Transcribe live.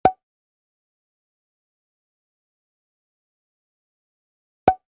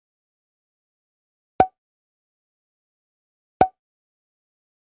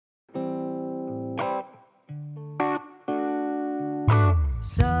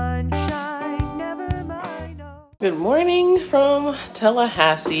Sunshine, never mind. Oh. Good morning from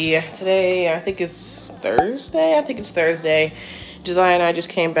Tallahassee. Today, I think it's Thursday. Josiah and I just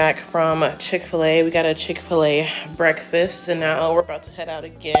came back from Chick-fil-A. We got a Chick-fil-A breakfast, and now we're about to head out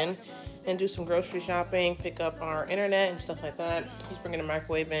again and do some grocery shopping, pick up our internet and stuff like that. He's bringing a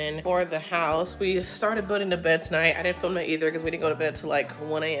microwave in for the house. We started building the bed tonight. I didn't film it either because we didn't go to bed till like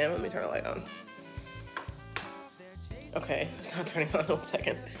 1 a.m. Let me turn the light on. Okay, it's not turning on in 1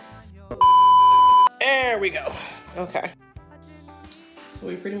 second. There we go. Okay. So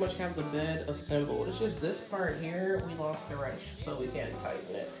we pretty much have the bed assembled. It's just this part here, we lost the wrench, so we can't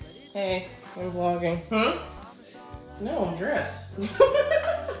tighten it. Hey, I'm vlogging. Huh? No, I'm dressed.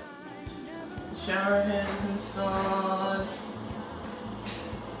 Shower head is installed.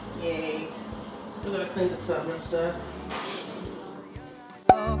 Yay. Still gotta clean the tub and stuff.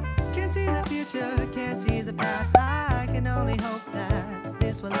 Can't see the future, can't see the past. I can only hope that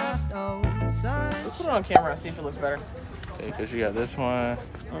this will last. Oh, sun. Let's put it on camera and see if it looks better. Okay, because you got this one.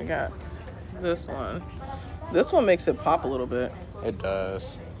 I got this one. This one makes it pop a little bit. It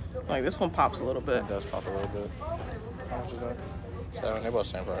does. Like this one pops a little bit. It does pop a little bit. How much is that? 7. They're both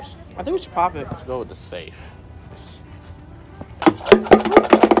the same price. I think we should pop it. Let's go with the safe.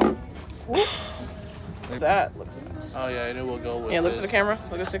 That looks nice. Oh yeah, and it will go with. Yeah, look this. to the camera.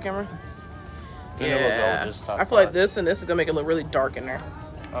 Look at the camera. Then it will go with this top I feel like part. this and this is gonna make it look really dark in there.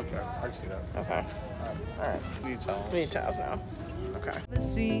 Okay, I can see that. Okay. All right. We need towels. We need towels now. Okay. It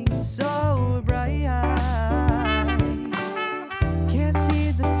seems so bright. Can't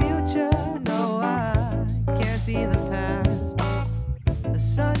see the future, no, I can't see the past. The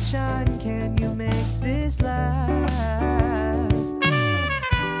sunshine, can you make this last?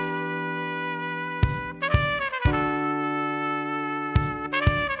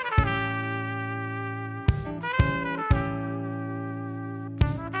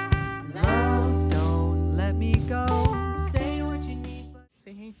 Love, don't let me go. Say what you need, but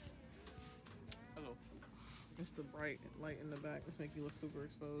See here? Hello. It's the bright light in the back. Let's make you look super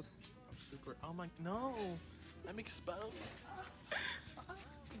exposed. I'm super. Oh my. No. I'm exposed.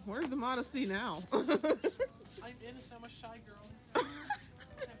 Where's the modesty now? I'm innocent. I'm a shy girl. You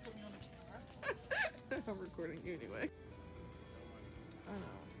can't put me on the camera. I'm recording you anyway. I know,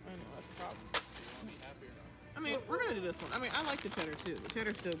 that's the problem. I'll be happier now. I mean, we're gonna do this one. I mean, I like the cheddar too. The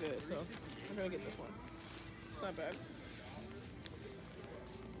cheddar's still good, so we're gonna get this one. It's not bad.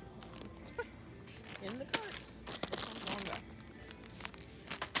 In the cart. Long back.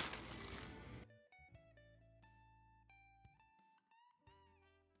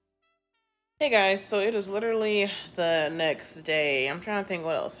 Hey guys, so it is literally the next day. I'm trying to think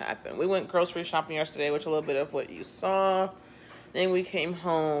what else happened. We went grocery shopping yesterday, which a little bit of what you saw. Then we came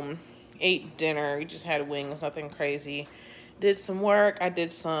home, ate dinner. We just had wings, nothing crazy. Did some work. I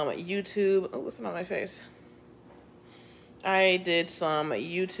did some YouTube. Oh, what's on my face? I did some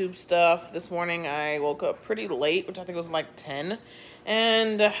YouTube stuff. This morning I woke up pretty late, which I think was like 10.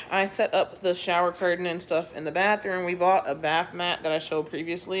 And I set up the shower curtain and stuff in the bathroom. We bought a bath mat that I showed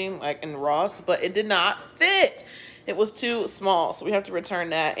previously, like in Ross, but it did not fit. It was too small, so we have to return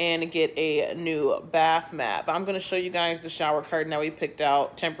that and get a new bath mat. But I'm going to show you guys the shower curtain that we picked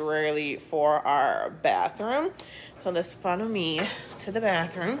out temporarily for our bathroom. So let's follow me to the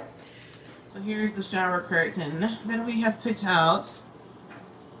bathroom. So here's the shower curtain that we have picked out.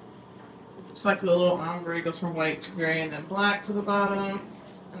 It's like a little ombre. It goes from white to gray and then black to the bottom.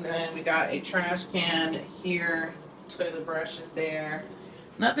 And then we got a trash can here. Toilet brush is there.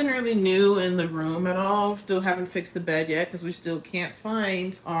 Nothing really new in the room at all. Still haven't fixed the bed yet because we still can't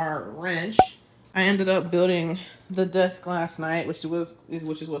find our wrench. I ended up building the desk last night, which is what's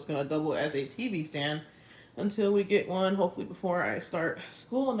going to double as a TV stand until we get one, hopefully before I start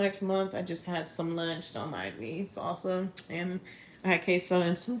school next month. I just had some lunch, don't mind me. It's awesome. And I had queso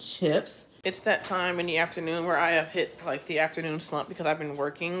and some chips. It's that time in the afternoon where I have hit like the afternoon slump because I've been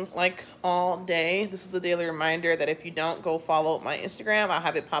working like all day. This is the daily reminder that if you don't go follow my Instagram, I'll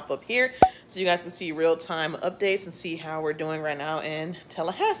have it pop up here so you guys can see real-time updates and see how we're doing right now in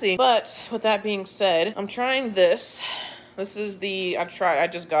Tallahassee. But with that being said, I'm trying this. This is the, I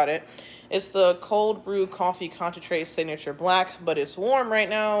just got it. It's the cold brew coffee concentrate signature black, but it's warm right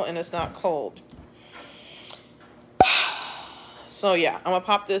now and it's not cold. So yeah, I'm gonna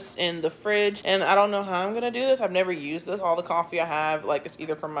pop this in the fridge, and I don't know how I'm gonna do this. I've never used this. All the coffee I have, like, it's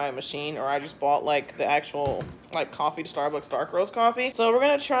either from my machine or I just bought like the actual like coffee, Starbucks dark roast coffee. So we're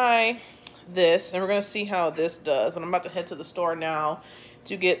gonna try this and we're gonna see how this does. But I'm about to head to the store now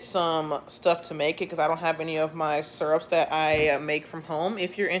to get some stuff to make it because I don't have any of my syrups that I make from home.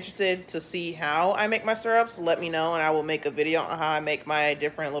 If you're interested to see how I make my syrups, let me know and I will make a video on how I make my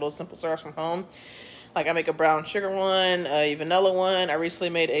different little simple syrups from home. Like I make a brown sugar one, a vanilla one. I recently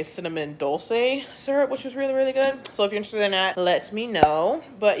made a cinnamon dulce syrup, which was really, really good. So if you're interested in that, let me know.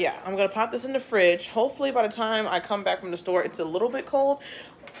 But yeah, I'm gonna pop this in the fridge. Hopefully by the time I come back from the store, it's a little bit cold.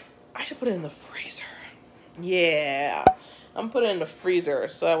 I should put it in the freezer. Yeah, I'm putting it in the freezer.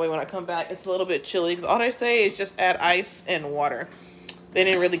 So that way when I come back, it's a little bit chilly. Because all they say is just add ice and water. They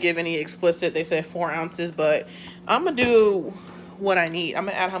didn't really give any explicit. They said 4 ounces, but I'm gonna do what I need. I'm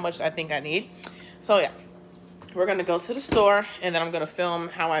gonna add how much I think I need. So yeah, we're gonna go to the store and then I'm gonna film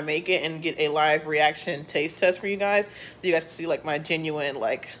how I make it and get a live reaction taste test for you guys. So you guys can see like my genuine,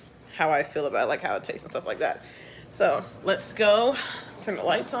 like how I feel about it, like how it tastes and stuff like that. So let's go, turn the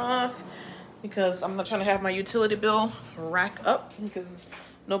lights off because I'm not trying to have my utility bill rack up because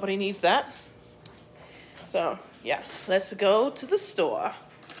nobody needs that. So yeah, let's go to the store.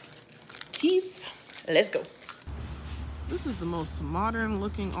 Keys, let's go. This is the most modern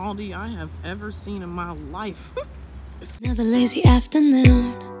looking Aldi I have ever seen in my life. Another lazy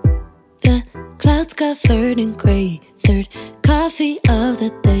afternoon. The clouds covered in gray. Third coffee of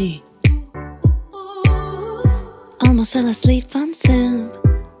the day. Almost fell asleep on Sim.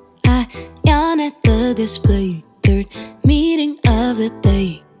 I yawn at the display. Third meeting of the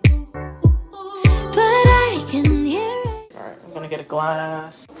day. But I can hear it. Alright, I'm gonna get a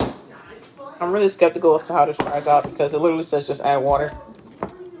glass. I'm really skeptical as to how this dries out because it literally says just add water.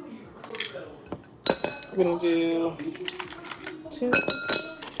 We're gonna do 2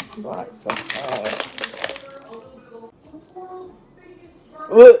 blocks of ice.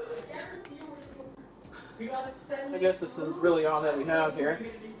 I guess this is really all that we have here.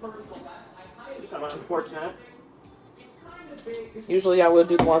 It's kind of unfortunate. Usually I would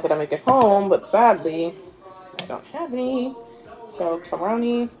do the ones that I make at home, but sadly, I don't have any. So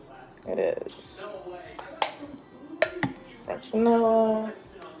Tarani, it is. French vanilla,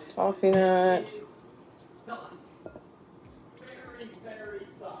 toffee nut, a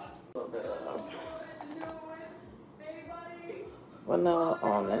little bit of vanilla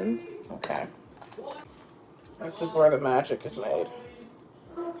almond. Okay. This is where the magic is made.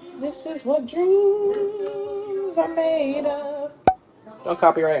 This is what dreams are made of. Don't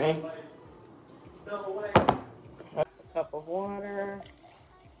copyright me. A cup of water.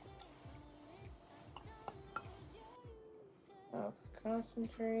 Of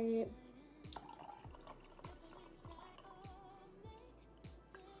concentrate.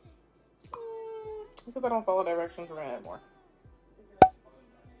 Because I don't follow directions, we're gonna add more. I'm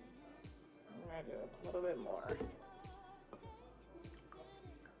gonna do a little bit more.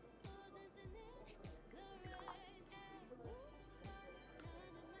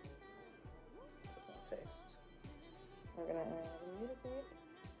 It's gonna taste. We're gonna add a little bit.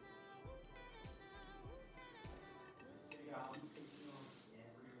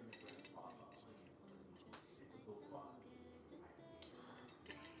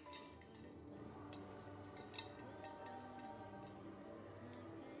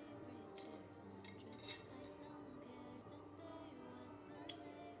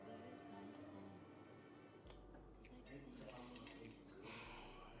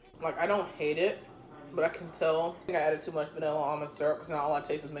 Like, I don't hate it, but I can tell I think I added too much vanilla almond syrup because now all I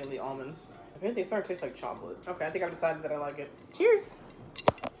taste is mainly almonds. If anything, it's starting to taste like chocolate. Okay, I think I've decided that I like it. Cheers!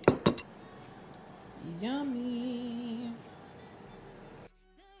 Yummy!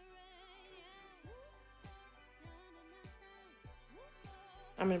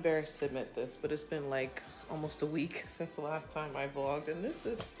 I'm embarrassed to admit this, but it's been like almost a week since the last time I vlogged, and this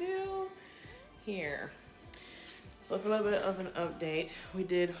is still here. So for a little bit of an update, we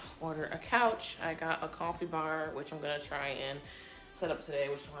did order a couch. I got a coffee bar, which I'm gonna try and set up today,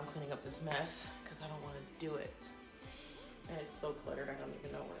 which is why I'm cleaning up this mess, because I don't want to do it. And it's so cluttered, I don't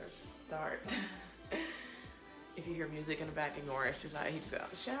even know where to start. If you hear music in the back, ignore it. It's just he just got out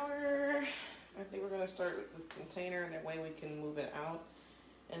of the shower. I think we're gonna start with this container, and that way we can move it out.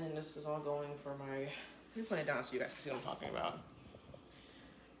 And then this is all going for my, let me put it down so you guys can see what I'm talking about.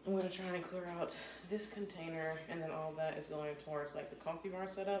 I'm gonna try and clear out this container, and then all that is going towards like the coffee bar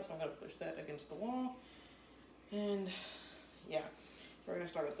setup. So I'm gonna push that against the wall. And yeah, we're gonna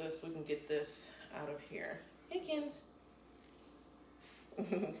start with this. We can get this out of here. Hey, Kins.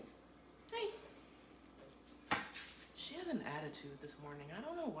 Hi. She has an attitude this morning. I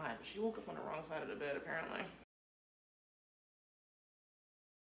don't know why, but she woke up on the wrong side of the bed apparently.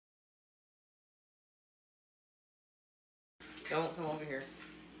 Don't come over here.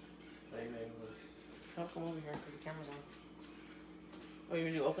 Don't come over here because the camera's on. Oh, you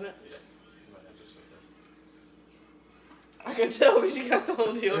do open it? Yeah. I can tell because you got the whole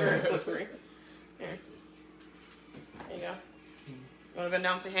deodorant slippery. Here. There you go. You want to bend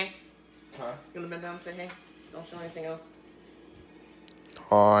down and say hey? Huh? You want to bend down and say hey? Don't show anything else.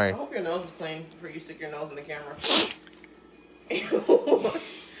 Hi. I hope your nose is clean before you stick your nose in the camera. Ew.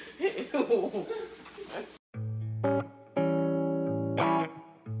 Ew. That's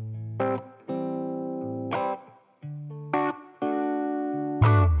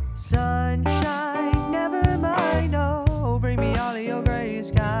Sunshine, never mind, oh, bring me all of your gray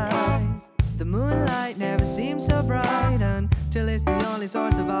skies. The moonlight never seems so bright until it's the only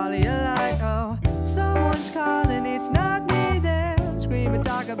source of all of your light. Oh, someone's calling, it's not me, they'll scream and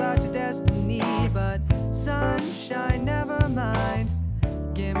talk about your destiny. But sunshine, never mind,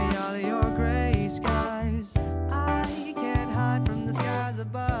 give me all of your gray skies. I can't hide from the skies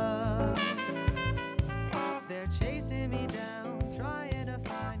above. They're chasing me down, trying to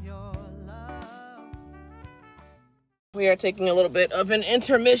find your love. We are taking a little bit of an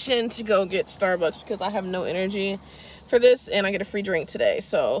intermission to go get Starbucks because I have no energy for this and I get a free drink today.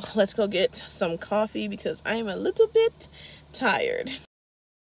 So let's go get some coffee because I am a little bit tired.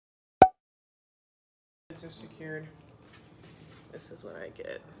 It's secured. This is what I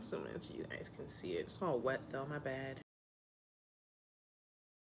get. So you guys can see it. It's all wet though, my bad.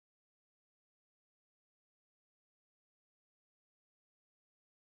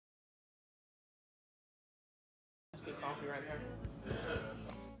 That's good coffee right there.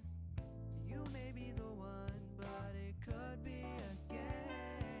 You may be the one, but it could be a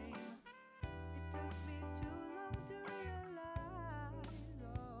game. It took me too long to realize,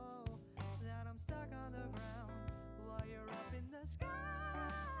 oh, that I'm stuck on the ground while you're up in the skies.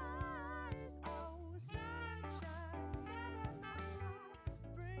 Oh, sunshine, never mind,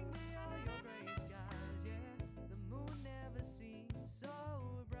 bring me all your gray skies. Yeah, the moon never seems so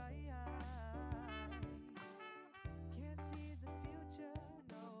bright. Can't see the future,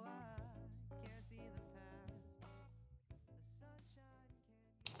 no, I can't see the past. The sunshine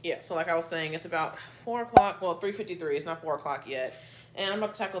can. Yeah, so like I was saying, it's about 4 o'clock. Well, 3:53. It's not 4 o'clock yet. And I'm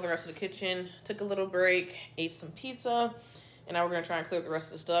about to tackle the rest of the kitchen. Took a little break, ate some pizza, and now we're going to try and clear up the rest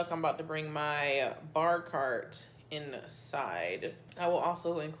of the stuff. I'm about to bring my bar cart inside. I will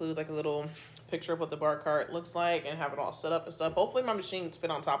also include like a little picture of what the bar cart looks like and have it all set up and stuff. Hopefully my machines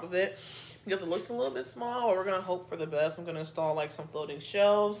fit on top of it because it looks a little bit small, but we're going to hope for the best. I'm going to install like some floating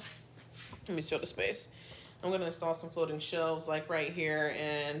shelves. Let me show the space. I'm going to install some floating shelves like right here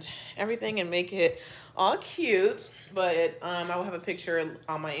and everything and make it all cute. But I will have a picture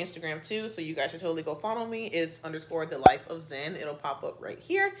on my Instagram too, so you guys should totally go follow me. It's _the_life_of_Zen. It'll pop up right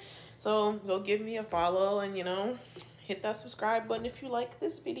here. So go give me a follow and, you know, hit that subscribe button if you like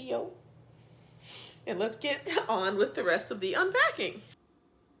this video. And let's get on with the rest of the unpacking.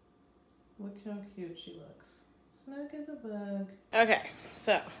 Look how cute she looks. Snug as a bug. Okay,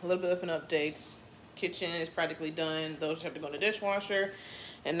 so a little bit of an update. Kitchen is practically done. Those have to go in the dishwasher.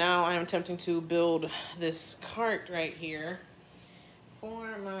 And now I am attempting to build this cart right here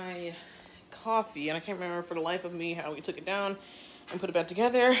for my coffee. And I can't remember for the life of me how we took it down and put it back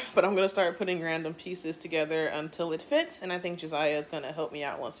together. But I'm going to start putting random pieces together until it fits. And I think Josiah is going to help me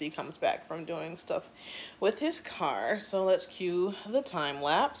out once he comes back from doing stuff with his car. So let's cue the time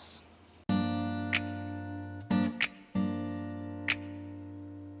lapse.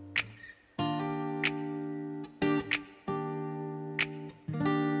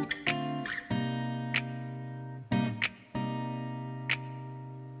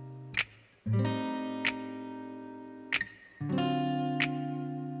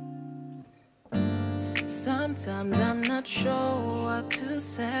 Sometimes I'm not sure what to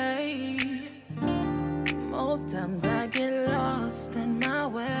say. Most times I get lost in my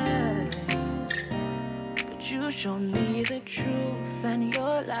way. But you showed me the truth and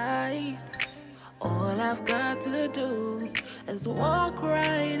your light. All I've got to do is walk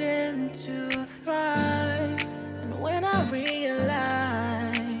right into thrive. And when I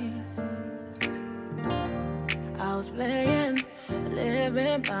realized I was playing,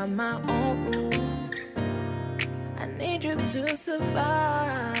 living by my own rules, I need you to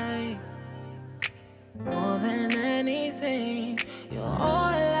survive. More than anything, you're all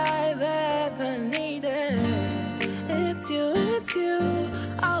I've ever needed. It's you,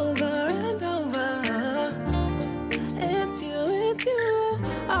 over and over. It's you,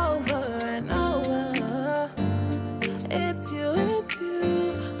 over and over. It's you,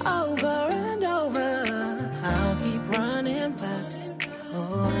 over and over. I'll keep running back,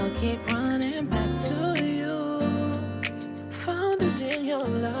 oh, I'll keep running back to you. In your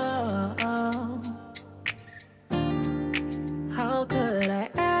love, how could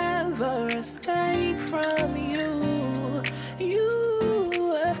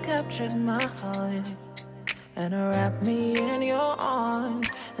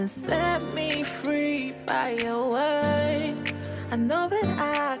and set me free by your word. I know that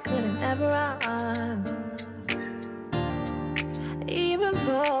I couldn't ever run, even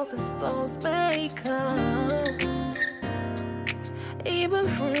though the storms may come, even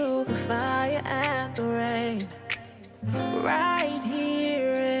through the fire and the rain. Right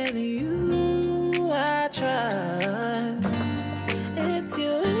here in you I trust. It's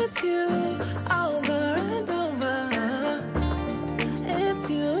you, over and over. It's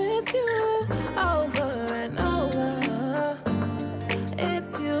you, over and over.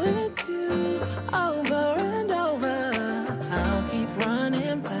 It's you, over and over. I'll keep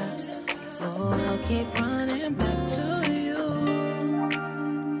running back. Oh, I'll keep running back to you.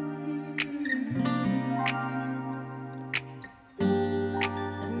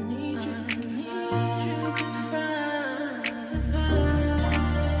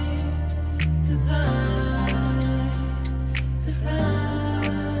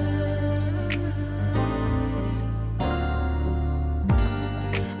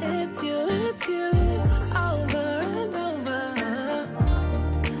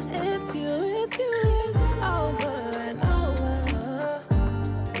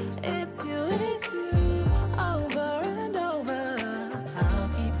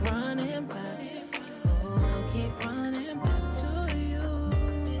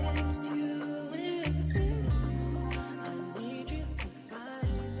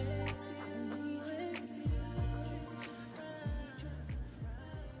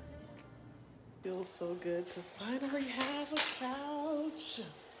 Feels so good to finally have a couch.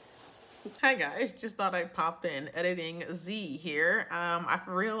 Hi guys, just thought I'd pop in. Editing Z here. I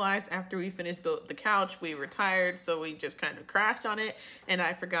realized after we finished building the couch, we were tired, so we just kind of crashed on it, and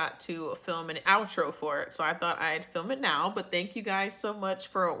I forgot to film an outro for it. So I thought I'd film it now, but thank you guys so much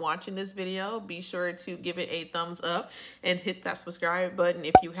for watching this video. Be sure to give it a thumbs up and hit that subscribe button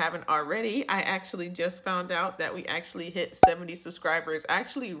if you haven't already. I actually just found out that we actually hit 70 subscribers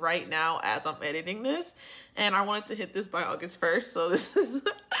actually right now as I'm editing this, and I wanted to hit this by August 1st, so this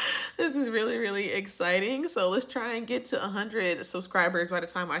is really exciting. So let's try and get to 100 subscribers by the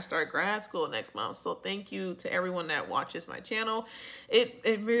time I start grad school next month. So thank you to everyone that watches my channel.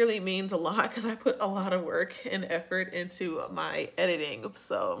 It really means a lot because I put a lot of work and effort into my editing,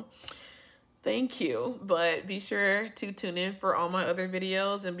 so thank you. But be sure to tune in for all my other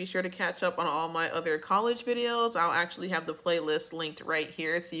videos, and be sure to catch up on all my other college videos. I'll actually have the playlist linked right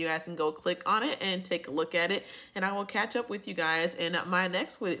here, so you guys can go click on it and take a look at it. And I will catch up with you guys in my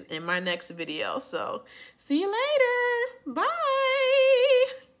next video. So see you later. Bye.